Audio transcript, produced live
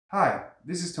Hi,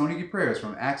 this is Tony Guipreras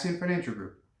from Axion Financial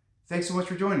Group. Thanks so much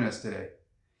for joining us today.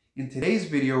 In today's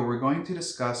video, we're going to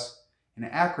discuss an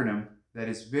acronym that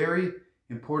is very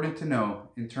important to know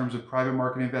in terms of private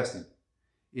market investing.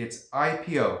 It's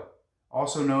IPO,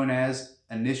 also known as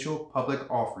Initial Public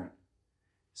Offering.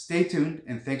 Stay tuned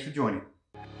and thanks for joining.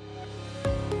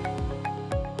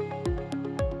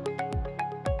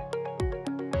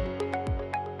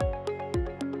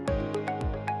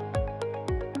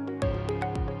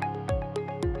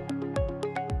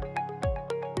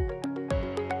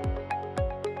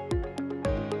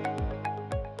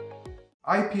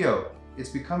 IPO, it's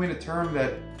becoming a term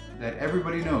that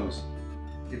everybody knows.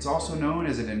 It's also known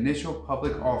as an initial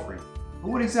public offering.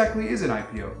 But what exactly is an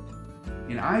IPO?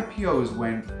 An IPO is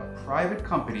when a private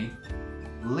company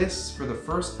lists for the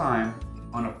first time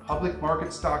on a public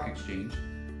market stock exchange,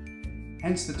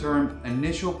 hence the term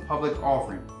initial public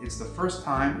offering. It's the first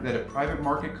time that a private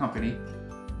market company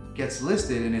gets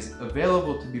listed and is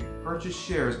available to be purchased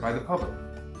shares by the public.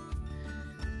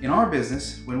 In our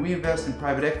business, when we invest in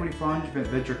private equity funds,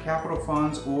 venture capital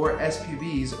funds, or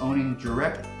SPVs owning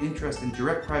direct interest in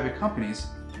direct private companies,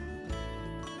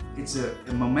 it's a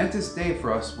momentous day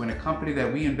for us when a company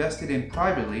that we invested in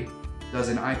privately does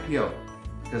an IPO.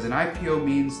 Because an IPO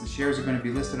means the shares are going to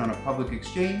be listed on a public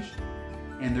exchange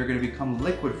and they're going to become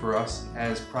liquid for us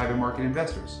as private market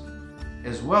investors.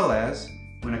 As well as,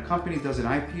 when a company does an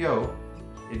IPO,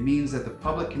 it means that the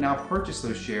public can now purchase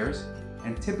those shares,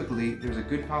 and typically there's a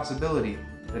good possibility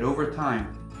that over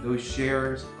time those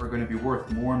shares are going to be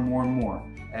worth more and more and more.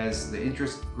 As the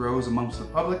interest grows amongst the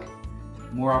public,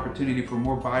 more opportunity for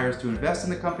more buyers to invest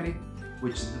in the company,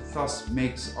 which thus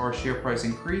makes our share price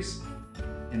increase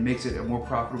and makes it a more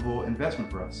profitable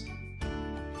investment for us.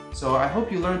 So I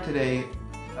hope you learned today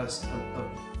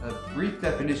a brief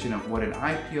definition of what an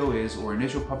IPO is, or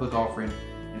initial public offering,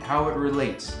 and how it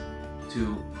relates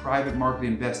to private market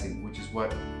investing, which is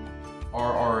what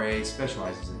RRA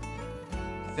specializes in.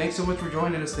 Thanks so much for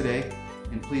joining us today,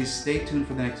 and please stay tuned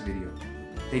for the next video.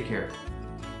 Take care.